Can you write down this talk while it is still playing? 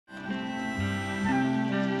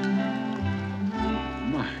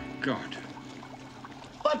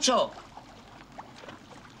What's up?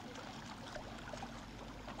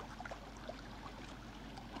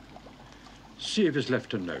 See if he's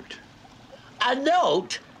left a note. A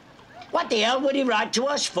note? What the hell would he write to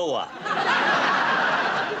us for?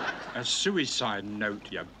 A suicide note,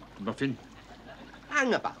 you muffin.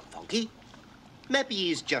 Hang about, Foggy. Maybe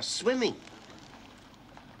he's just swimming.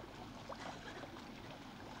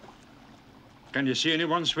 Can you see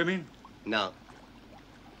anyone swimming? No.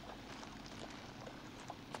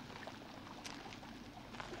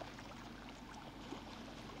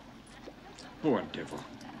 Poor devil.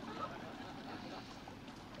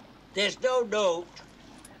 There's no note.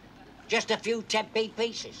 Just a few 10p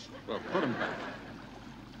pieces. Well, put 'em back.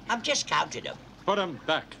 I've just counted them. Put 'em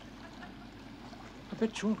back. I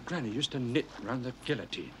bet your granny used to knit round the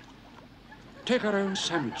guillotine. Take her own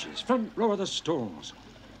sandwiches, front row of the stalls.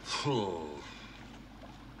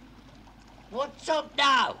 What's up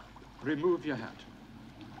now? Remove your hat.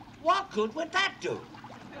 What good would that do?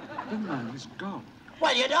 The man's gone.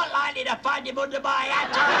 Well, you're not likely to find him under my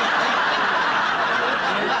hat, are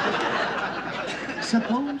you?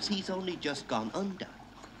 Suppose he's only just gone under.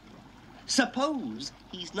 Suppose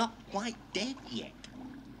he's not quite dead yet.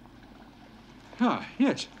 Ah,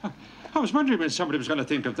 yes. I was wondering when somebody was going to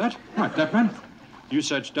think of that. Right, that man. You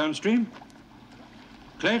search downstream.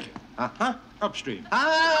 Clegg? Uh-huh. Upstream.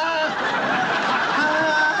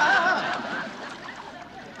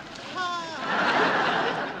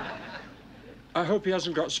 I hope he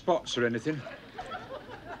hasn't got spots or anything.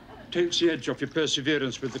 Takes the edge off your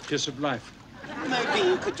perseverance with the kiss of life. Maybe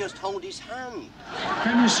you could just hold his hand.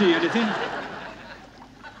 Can you see anything?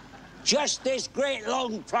 Just this great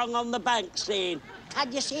long prong on the bank saying, can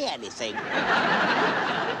you see anything?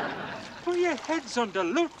 Put your heads under,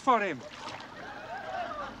 look for him.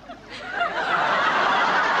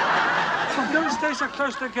 Oh, don't stay so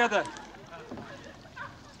close together.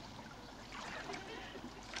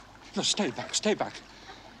 No, stay back, stay back.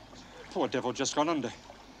 Poor devil just gone under.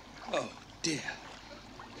 Oh, dear.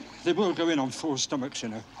 They will go in on full stomachs, you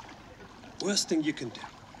know. Worst thing you can do.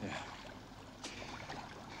 Yeah.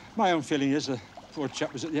 My own feeling is the poor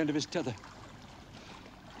chap was at the end of his tether.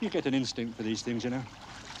 You get an instinct for these things, you know.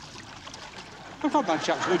 I've got my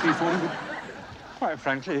chap's looking for him, but quite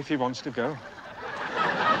frankly, if he wants to go,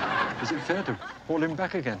 is it fair to haul him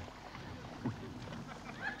back again?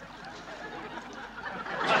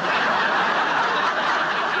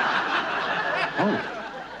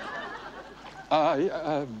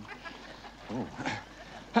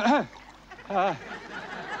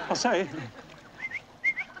 I'll say,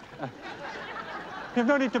 you've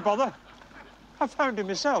no need to bother. I found him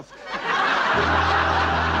myself.